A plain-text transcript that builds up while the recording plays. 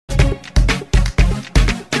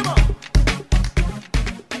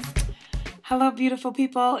Hello, beautiful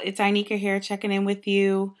people. It's Inika here checking in with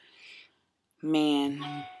you. Man,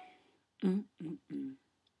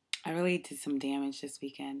 I really did some damage this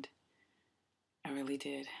weekend. I really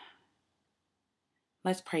did.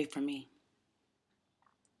 Let's pray for me.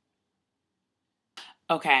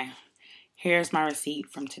 Okay, here's my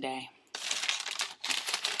receipt from today.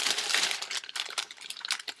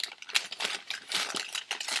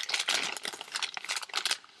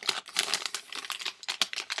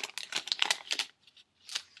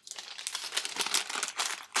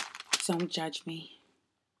 Don't judge me.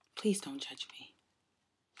 Please don't judge me.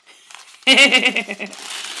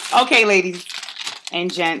 Okay, ladies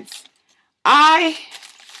and gents. As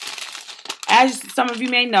some of you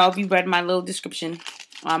may know, if you read my little description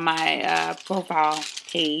on my profile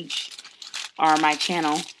page or my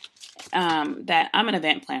channel, that I'm an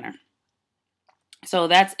event planner. So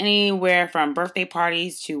that's anywhere from birthday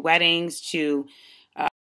parties to weddings to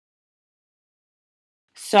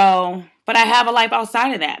but I have a life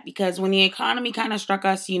outside of that, because when the economy kind of struck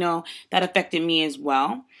us, that affected me as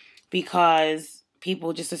well, because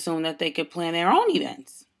people just assumed that they could plan their own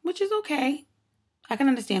events, which is okay. I can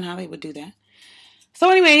understand how they would do that. So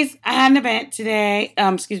anyways, I had an event today,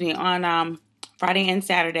 on Friday and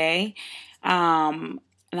Saturday, and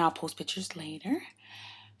I'll post pictures later.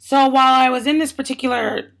 So while I was in this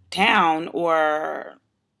particular town,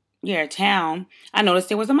 I noticed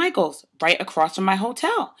there was a Michael's right across from my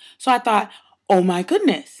hotel. So I thought, oh my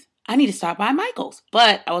goodness, I need to stop by Michael's.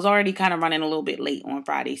 But I was already kind of running a little bit late on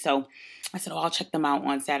Friday. So I said, I'll check them out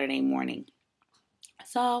on Saturday morning.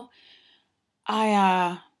 So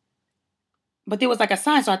but there was like a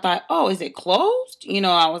sign. So I thought, oh, is it closed?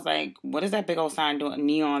 I was like, what is that big old sign doing? A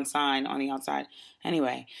neon sign on the outside.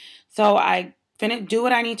 Anyway, so I finished do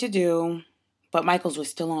what I need to do, but Michael's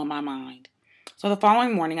was still on my mind. So the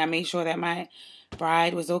following morning, I made sure that my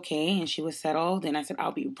bride was okay and she was settled. And I said,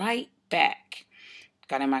 I'll be right back.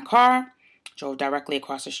 Got in my car, drove directly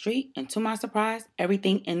across the street. And to my surprise,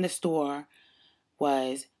 everything in the store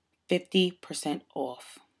was 50%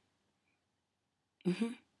 off.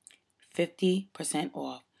 50%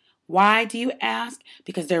 off. Why, do you ask?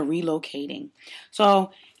 Because they're relocating. So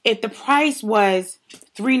if the price was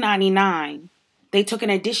 $3.99, they took an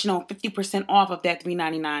additional 50% off of that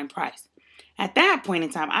 $3.99 price. At that point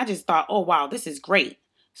in time, I just thought, oh, wow, this is great.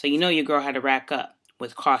 So your girl had to rack up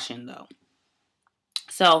with caution, though.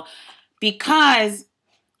 So because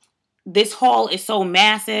this haul is so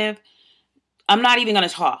massive, I'm not even going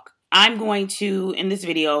to talk. I'm going to, in this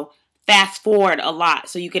video, fast forward a lot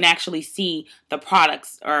so you can actually see the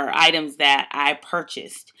products or items that I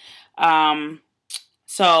purchased.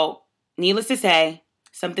 So needless to say,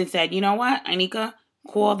 something said, you know what, Anika,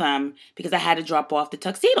 call them, because I had to drop off the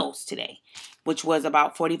tuxedos today, which was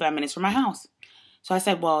about 45 minutes from my house. So I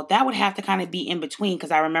said, well, that would have to kind of be in between, because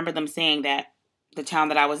I remember them saying that the town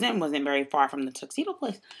that I was in wasn't very far from the tuxedo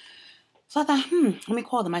place. So I thought, let me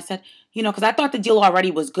call them. I said, because I thought the deal already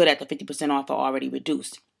was good at the 50% off or already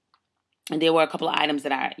reduced. And there were a couple of items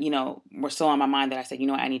that I, were still on my mind that I said,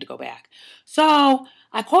 I need to go back. So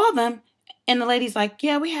I called them. And the lady's like,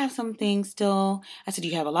 yeah, we have some things still. I said, do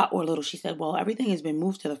you have a lot or a little? She said, well, everything has been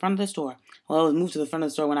moved to the front of the store. Well, it was moved to the front of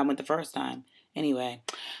the store when I went the first time. Anyway,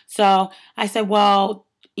 so I said, well,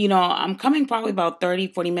 I'm coming probably about 30,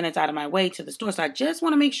 40 minutes out of my way to the store. So I just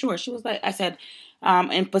want to make sure. She was like, I said,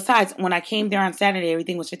 and besides, when I came there on Saturday,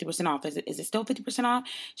 everything was 50% off. Is it still 50% off?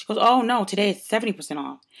 She goes, oh, no, today it's 70%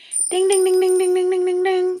 off. Ding, ding, ding, ding, ding, ding, ding, ding,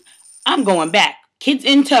 ding. I'm going back. Kids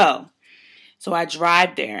in tow. So I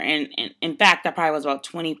drive there, and in fact, I probably was about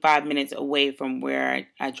 25 minutes away from where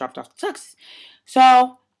I dropped off the tux.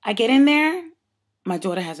 So I get in there. My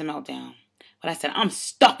daughter has a meltdown. But I said, I'm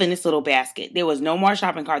stuffing this little basket. There was no more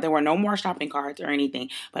shopping cart. There were no more shopping carts or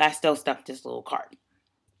anything. But I still stuffed this little cart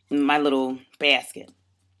in my little basket.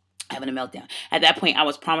 Having a meltdown. At that point, I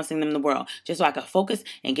was promising them the world just so I could focus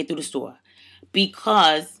and get through the store.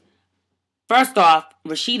 Because first off,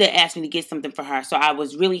 Rashida asked me to get something for her, so I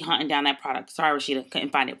was really hunting down that product. Sorry, Rashida,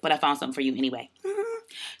 couldn't find it, but I found something for you anyway.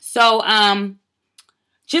 So,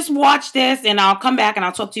 just watch this, and I'll come back and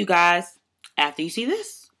I'll talk to you guys after you see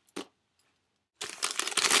this.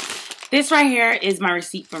 This right here is my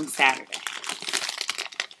receipt from Saturday.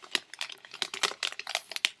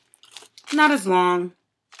 Not as long,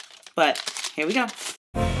 but here we go.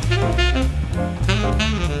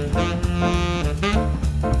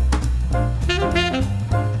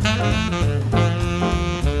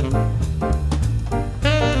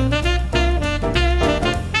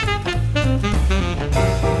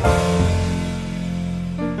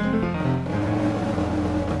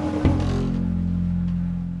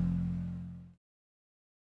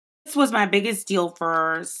 This was my biggest deal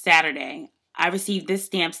for Saturday. I received this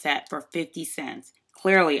stamp set for 50 cents.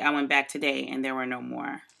 Clearly, I went back today and there were no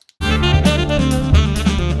more.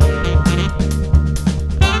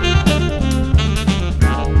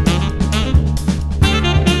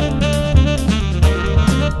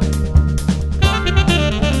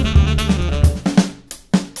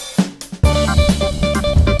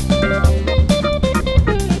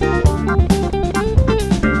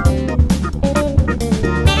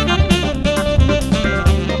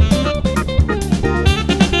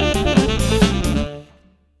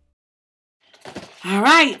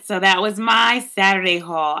 Alright, so that was my Saturday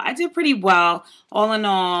haul. I did pretty well. All in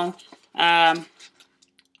all, I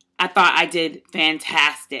thought I did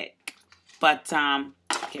fantastic. But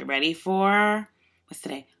get ready for, what's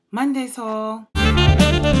today? Monday's haul.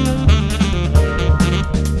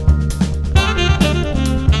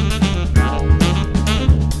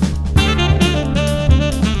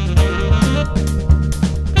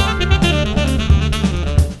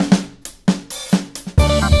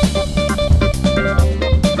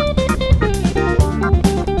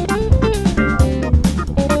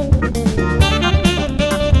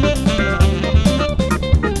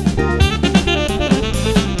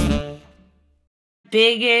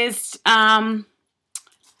 Biggest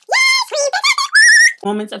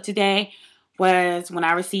moments of today was when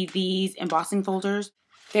I received these embossing folders.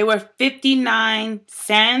 They were 59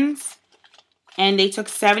 cents and they took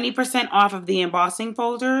 70% off of the embossing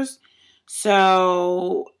folders.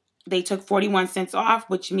 So they took 41 cents off,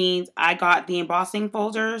 which means I got the embossing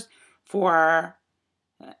folders for,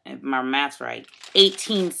 if my math's right,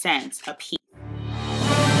 18 cents a piece.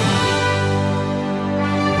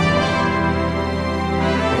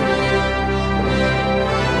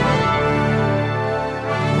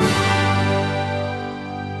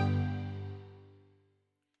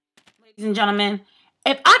 Ladies and gentlemen,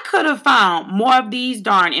 if I could have found more of these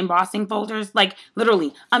darn embossing folders, like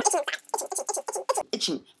literally, I'm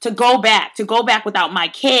itching to go back without my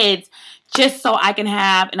kids, just so I can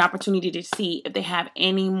have an opportunity to see if they have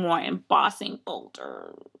any more embossing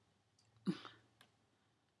folders.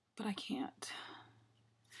 But I can't.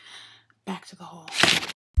 Back to the haul.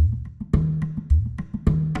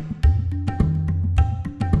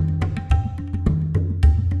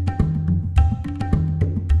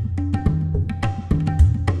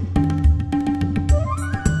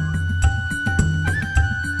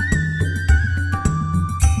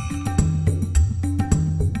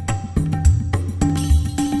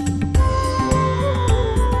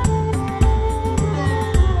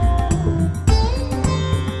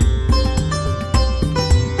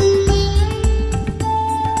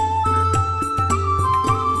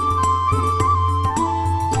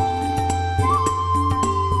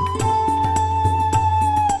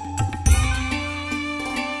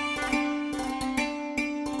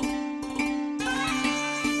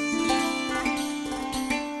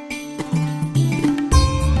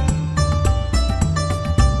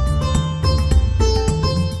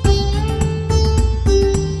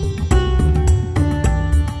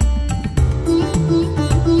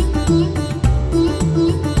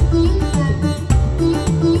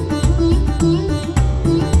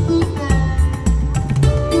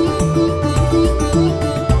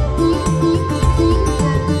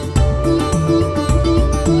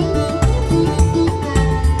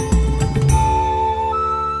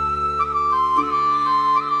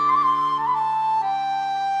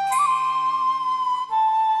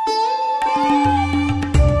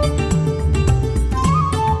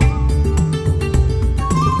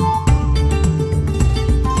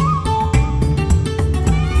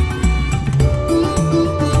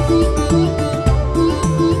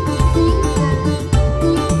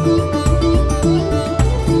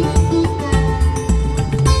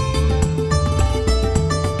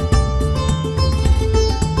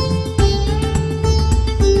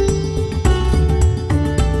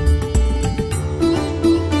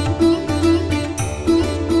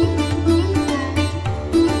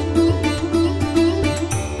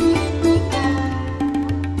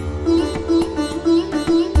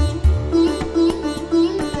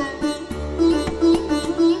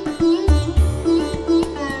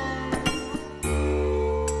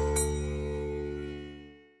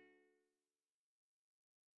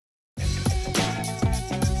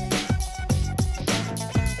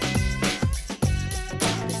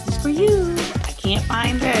 For you. I can't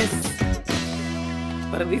find this.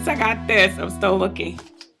 But at least I got this. I'm still looking.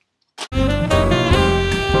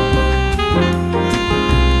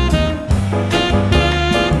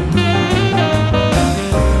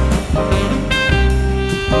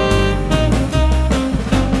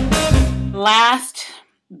 Last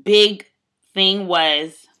big thing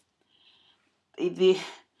was it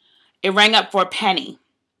rang up for a penny.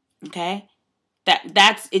 Okay?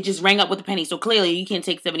 That's it just rang up with a penny. So clearly you can't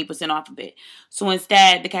take 70% off of it. So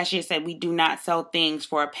instead, the cashier said, we do not sell things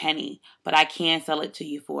for a penny, but I can sell it to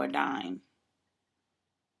you for a dime.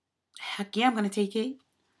 Heck yeah, I'm going to take it.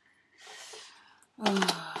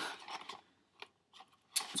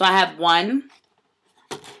 So I have 1,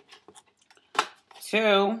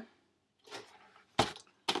 2,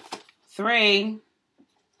 3,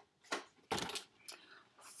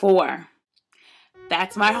 4.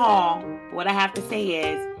 That's my haul. What I have to say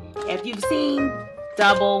is, if you've seen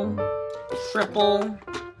double, triple,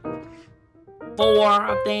 4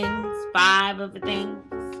 of things, 5 of the things,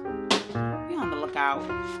 be on the lookout.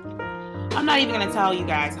 I'm not even going to tell you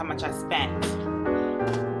guys how much I spent.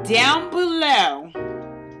 Down below,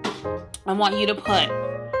 I want you to put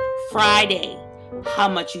Friday, how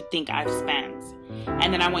much you think I've spent.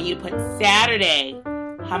 And then I want you to put Saturday,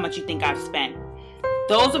 how much you think I've spent.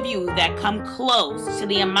 Those of you that come close to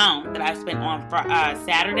the amount that I spent on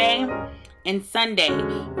Saturday and Sunday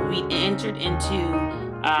will be entered into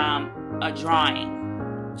a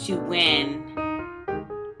drawing to win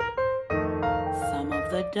some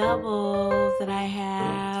of the doubles that I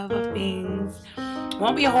have of things.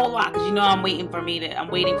 Won't be a whole lot because you know I'm waiting for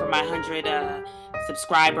my 100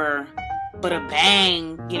 subscriber bada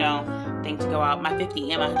bang thing to go out, my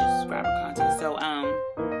 50 and my 100 subscriber contest. So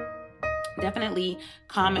definitely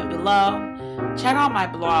comment below, check out my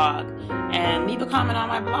blog, and leave a comment on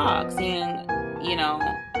my blog saying,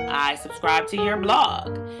 I subscribe to your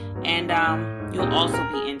blog, and you'll also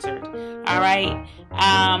be entered. All right.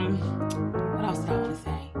 What else did I want to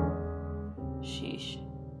say? Sheesh.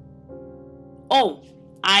 Oh,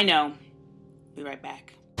 I know. Be right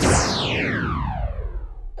back.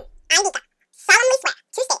 Anika solemnly swear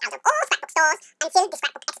to stay out of all scrapbook stores until the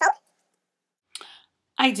Scrapbook Expo.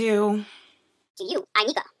 I do. Do you,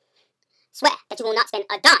 Anika, swear that you will not spend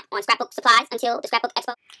a dime on scrapbook supplies until the Scrapbook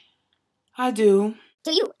Expo? I do.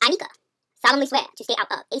 Do you, Anika, solemnly swear to stay out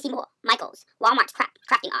of AC Moore, Michael's, Walmart's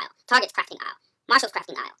crafting aisle, Target's crafting aisle, Marshall's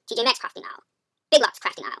crafting aisle, TJ Maxx crafting aisle, Big Lots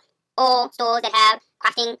crafting aisle, all stores that have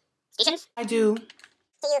crafting stations? I do.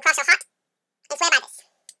 Do you cross your heart and swear by this?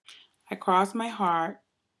 I cross my heart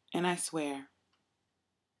and I swear.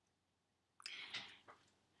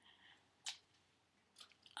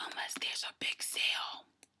 Unless there's a big sale.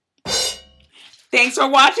 Thanks for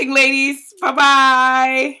watching, ladies.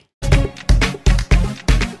 Bye-bye.